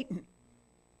Satan.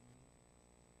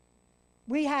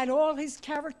 We had all his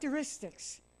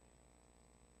characteristics.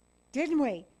 Didn't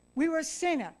we? We were a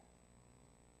sinner.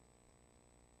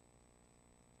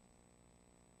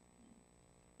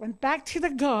 Went back to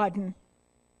the garden,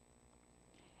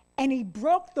 and he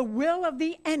broke the will of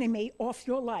the enemy off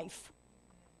your life.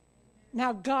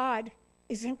 Now God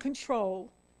is in control,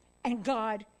 and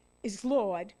God is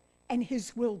Lord, and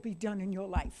his will be done in your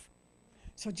life.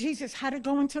 So Jesus had to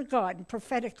go into the garden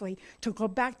prophetically to go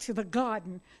back to the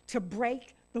garden to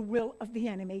break the will of the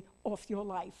enemy off your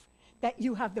life. That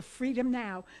you have the freedom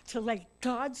now to let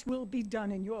God's will be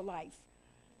done in your life.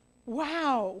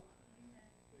 Wow.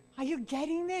 Are you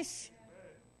getting this?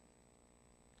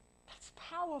 That's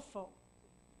powerful.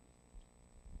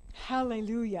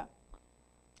 Hallelujah.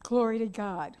 Glory to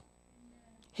God.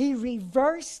 He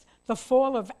reversed the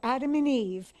fall of Adam and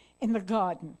Eve in the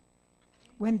garden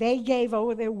when they gave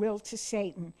over their will to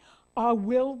Satan. Our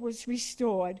will was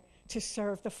restored to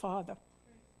serve the Father.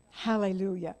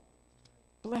 Hallelujah.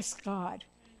 Bless God.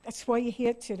 That's why you're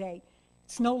here today.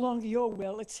 It's no longer your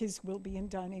will, it's his will being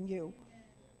done in you.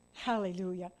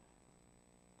 Hallelujah.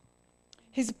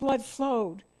 His blood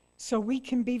flowed so we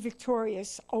can be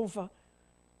victorious over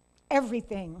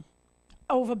everything.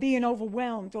 Over being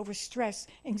overwhelmed, over stress,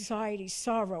 anxiety,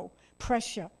 sorrow,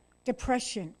 pressure,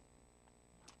 depression.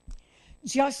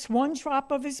 Just one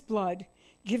drop of his blood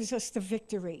gives us the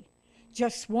victory.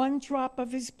 Just one drop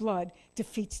of his blood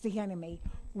defeats the enemy.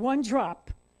 One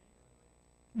drop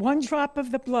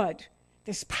of the blood,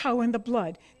 there's power in the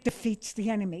blood, defeats the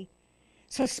enemy.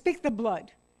 So speak the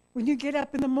blood. When you get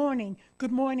up in the morning,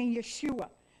 good morning, Yeshua.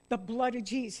 The blood of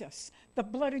Jesus. The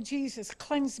blood of Jesus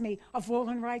cleanse me of all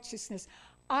unrighteousness.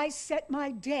 I set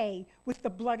my day with the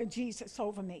blood of Jesus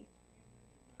over me.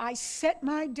 I set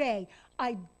my day.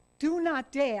 I do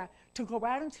not dare to go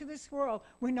out into this world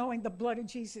with knowing the blood of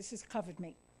Jesus has covered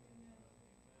me.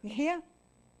 You hear?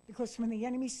 Because when the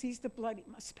enemy sees the blood,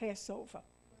 he must pass over.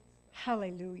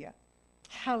 Hallelujah.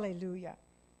 Hallelujah.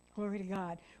 Glory to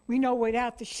God. We know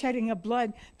without the shedding of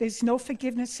blood, there's no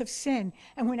forgiveness of sin.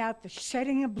 And without the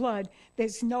shedding of blood,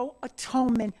 there's no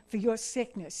atonement for your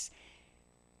sickness.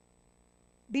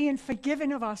 Being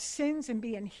forgiven of our sins and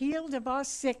being healed of our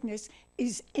sickness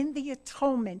is in the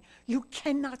atonement. You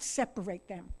cannot separate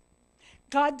them.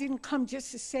 God didn't come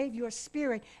just to save your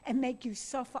spirit and make you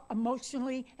suffer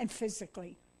emotionally and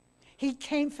physically. He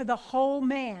came for the whole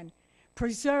man,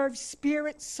 preserved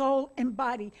spirit, soul, and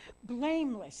body,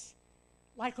 blameless,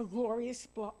 like a glorious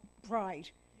bride.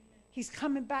 He's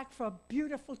coming back for a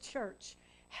beautiful church,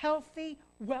 healthy,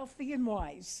 wealthy, and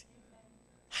wise.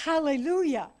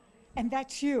 Hallelujah. And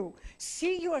that's you.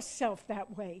 See yourself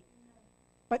that way.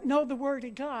 But know the Word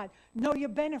of God. Know your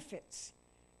benefits.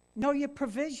 Know your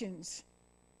provisions.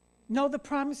 Know the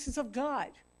promises of God.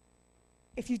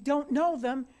 If you don't know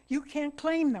them, you can't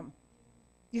claim them.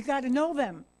 You got to know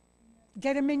them.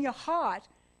 Get them in your heart,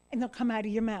 and they'll come out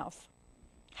of your mouth.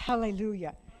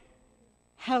 Hallelujah.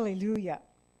 Hallelujah.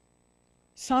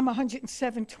 Psalm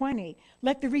 107:20.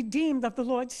 Let the redeemed of the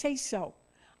Lord say so.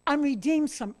 I'm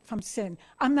redeemed from sin.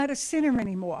 I'm not a sinner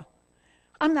anymore.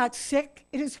 I'm not sick.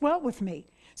 It is well with me.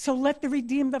 So let the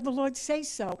redeemed of the Lord say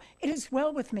so. It is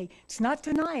well with me. It's not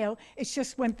denial. It's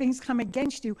just when things come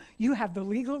against you, you have the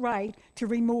legal right to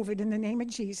remove it in the name of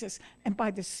Jesus and by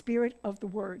the Spirit of the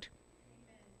Word.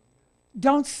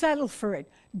 Don't settle for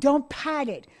it. Don't pat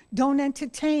it. Don't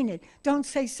entertain it. Don't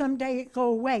say someday it go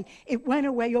away. It went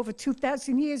away over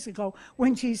 2,000 years ago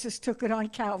when Jesus took it on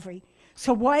Calvary.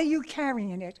 So why are you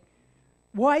carrying it?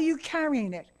 Why are you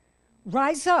carrying it?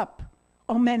 Rise up,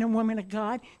 O men and women of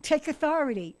God. Take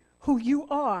authority, who you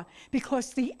are,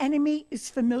 because the enemy is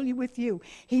familiar with you.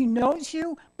 He knows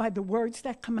you by the words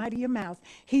that come out of your mouth.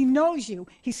 He knows you.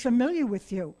 He's familiar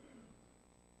with you.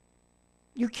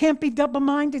 You can't be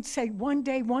double-minded, say one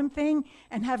day one thing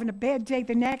and having a bad day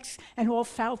the next, and all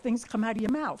foul things come out of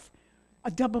your mouth. A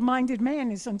double-minded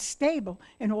man is unstable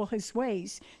in all his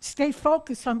ways. Stay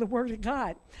focused on the Word of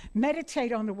God.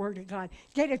 Meditate on the Word of God.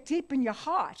 Get it deep in your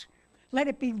heart. Let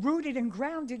it be rooted and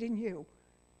grounded in you,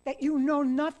 that you know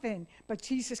nothing but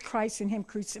Jesus Christ and Him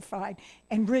crucified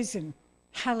and risen.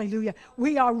 Hallelujah.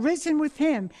 We are risen with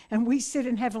Him, and we sit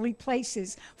in heavenly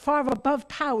places, far above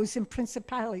powers and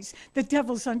principalities. The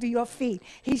devil's under your feet.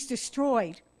 He's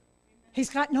destroyed. He's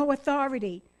got no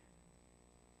authority.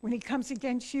 When he comes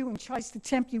against you and tries to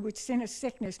tempt you with sin or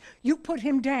sickness, you put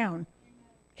him down.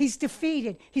 He's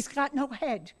defeated. He's got no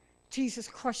head. Jesus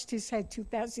crushed his head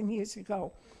 2,000 years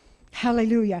ago.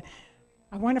 Hallelujah.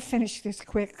 I want to finish this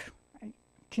quick.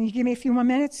 Can you give me a few more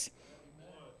minutes?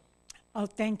 Oh,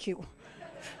 thank you.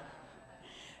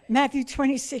 Matthew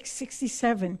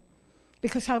 26:67,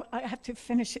 because I have to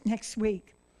finish it next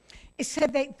week. It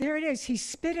said that, there it is, he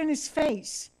spit in his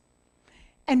face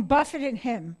and buffeted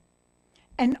him,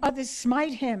 and others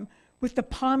smite him with the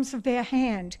palms of their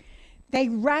hand. They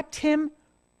rapped him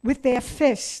with their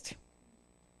fist.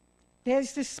 They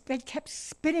kept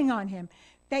spitting on him.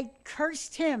 They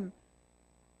cursed him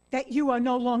that you are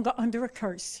no longer under a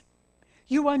curse.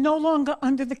 You are no longer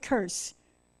under the curse.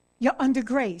 You're under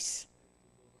grace.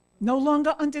 No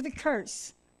longer under the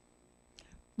curse.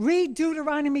 Read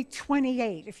Deuteronomy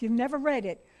 28. If you've never read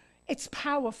it, it's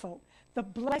powerful. The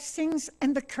blessings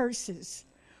and the curses.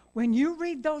 When you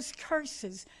read those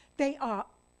curses, they're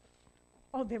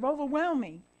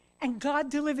overwhelming. And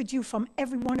God delivered you from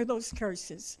every one of those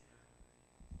curses.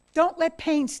 Don't let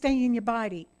pain stay in your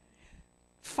body.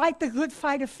 Fight the good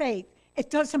fight of faith.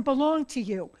 It doesn't belong to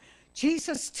you.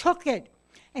 Jesus took it.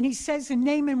 And he says in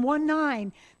Nahum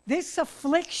 1:9, this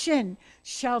affliction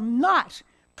shall not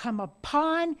come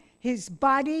upon his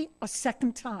body a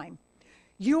second time.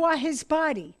 You are his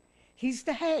body. He's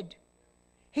the head.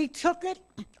 He took it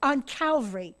on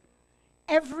Calvary.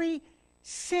 Every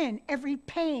sin, every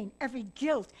pain, every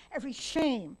guilt, every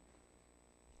shame,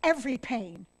 every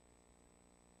pain.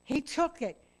 He took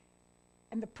it.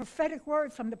 And the prophetic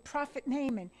word from the prophet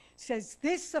Nahum says,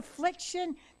 this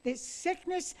affliction, this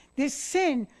sickness, this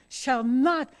sin shall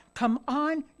not come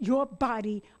on your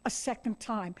body a second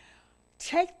time.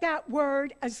 Take that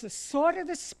word as the sword of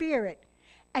the Spirit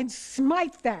and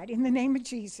smite that in the name of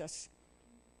Jesus.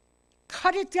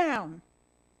 Cut it down.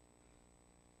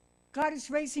 God is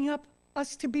raising up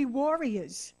us to be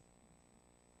warriors.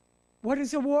 What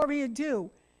does a warrior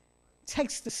do?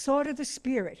 Takes the sword of the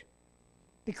Spirit.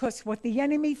 Because what the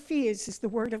enemy fears is the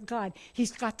word of God.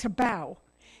 He's got to bow.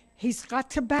 He's got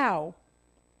to bow.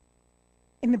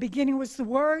 In the beginning was the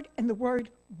Word, and the Word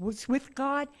was with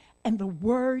God, and the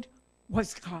Word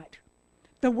was God.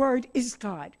 The Word is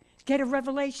God. Get a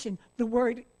revelation. The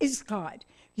Word is God.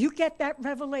 You get that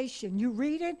revelation. You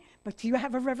read it, but do you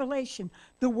have a revelation?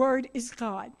 The Word is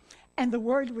God. And the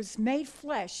Word was made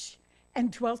flesh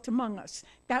and dwelt among us.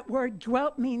 That word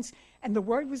dwelt means, and the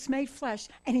Word was made flesh,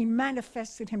 and he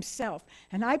manifested himself.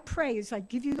 And I pray as I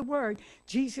give you the word,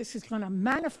 Jesus is going to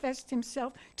manifest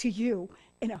himself to you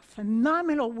in a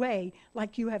phenomenal way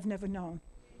like you have never known.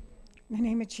 In the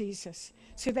name of Jesus.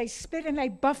 So they spit and they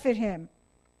buffeted him.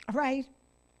 All right?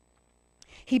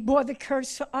 He bore the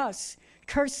curse for us.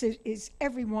 Cursed is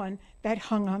everyone that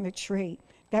hung on the tree,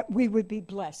 that we would be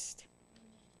blessed.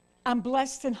 I'm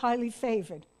blessed and highly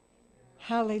favored.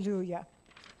 Hallelujah.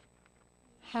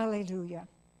 Hallelujah.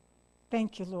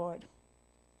 Thank you, Lord.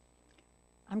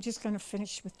 I'm just going to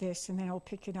finish with this, and then I'll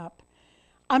pick it up.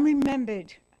 I remember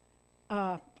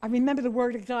the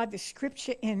word of God, the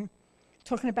scripture in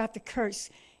talking about the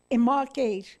curse. In Mark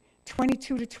 8,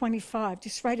 22 to 25,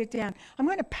 just write it down. I'm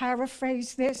going to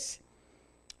paraphrase this.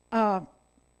 It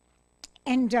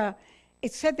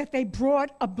said that they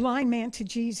brought a blind man to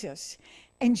Jesus.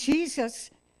 And Jesus,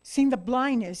 seeing the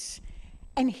blindness,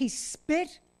 and he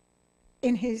spit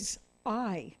in his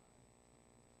eye.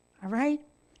 All right?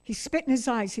 He spit in his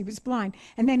eyes. He was blind.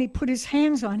 And then he put his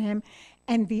hands on him,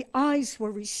 and the eyes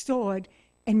were restored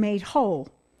and made whole.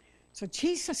 So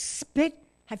Jesus spit.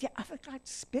 Have you ever got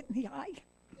spit in the eye?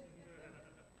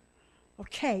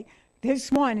 Okay, there's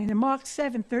one in Mark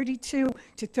 7, 32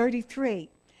 to 33.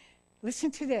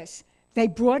 Listen to this. They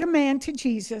brought a man to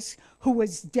Jesus who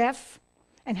was deaf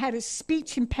and had a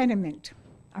speech impediment,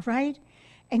 all right?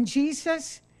 And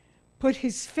Jesus put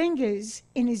his fingers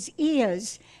in his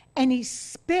ears, and he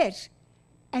spit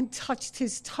and touched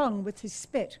his tongue with his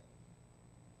spit.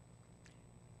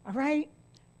 All right?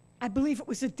 I believe it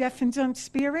was a deaf and dumb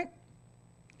spirit.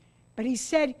 But he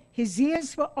said his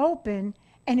ears were open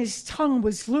and his tongue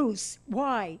was loose.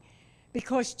 Why?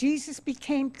 Because Jesus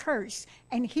became cursed,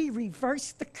 and he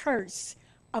reversed the curse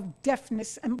of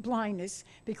deafness and blindness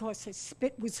because his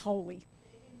spit was holy.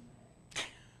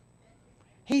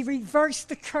 He reversed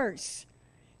the curse.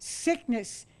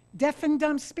 Sickness, deaf and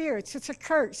dumb spirits, it's a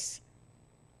curse.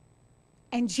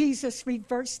 And Jesus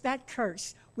reversed that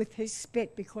curse with his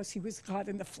spit because he was God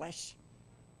in the flesh.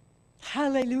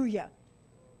 Hallelujah.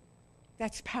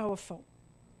 That's powerful.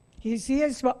 His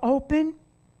ears were open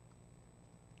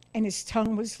and his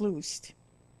tongue was loosed.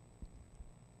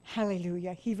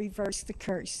 Hallelujah. He reversed the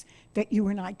curse that you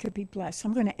and I could be blessed.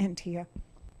 I'm going to end here.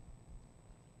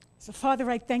 So, Father,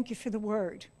 I thank you for the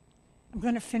word. I'm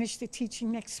going to finish the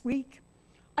teaching next week.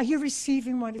 Are you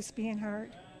receiving what is being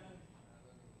heard?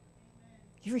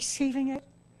 You receiving it?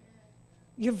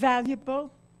 You're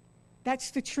valuable. That's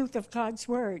the truth of God's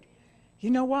word. You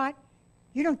know what?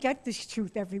 You don't get this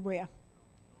truth everywhere.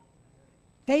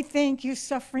 They think you're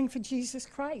suffering for Jesus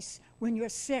Christ when you're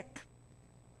sick.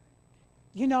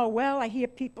 You know, well, I hear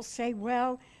people say,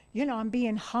 well, you know, I'm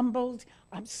being humbled,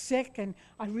 I'm sick, and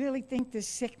I really think this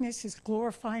sickness is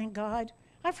glorifying God.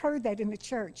 I've heard that in the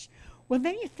church. Well,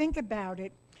 then you think about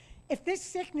it. If this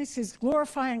sickness is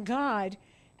glorifying God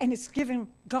and it's giving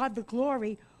God the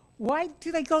glory, why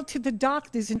do they go to the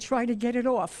doctors and try to get it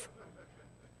off?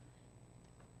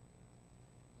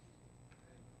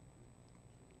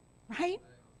 Right?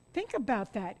 Think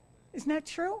about that. Isn't that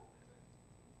true?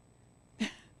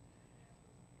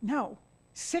 No,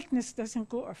 sickness doesn't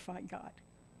glorify God.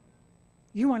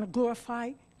 You want to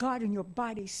glorify God in your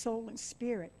body, soul, and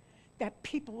spirit. That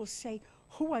people will say,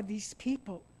 who are these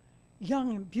people?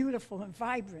 Young and beautiful and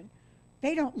vibrant.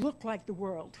 They don't look like the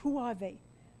world. Who are they?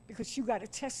 Because you got a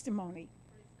testimony.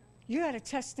 You got a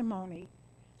testimony.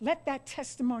 Let that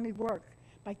testimony work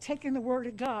by taking the word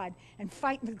of God and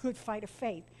fighting the good fight of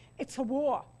faith. It's a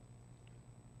war.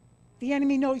 The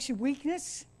enemy knows your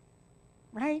weakness,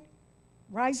 right?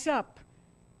 Rise up.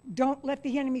 Don't let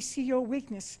the enemy see your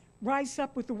weakness. Rise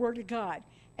up with the word of God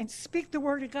and speak the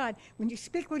word of God. When you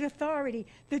speak with authority,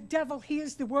 the devil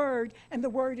hears the word, and the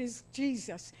word is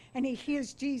Jesus. And he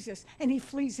hears Jesus, and he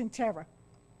flees in terror.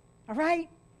 All right?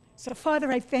 So,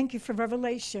 Father, I thank you for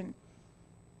revelation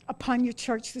upon your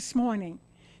church this morning,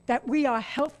 that we are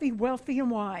healthy, wealthy,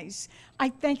 and wise. I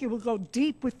thank you will go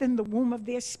deep within the womb of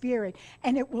their spirit,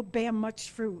 and it will bear much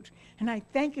fruit. And I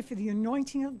thank you for the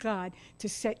anointing of God to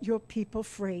set your people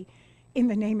free. In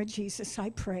the name of Jesus,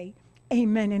 I pray.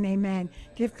 Amen and amen.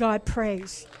 Give God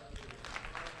praise.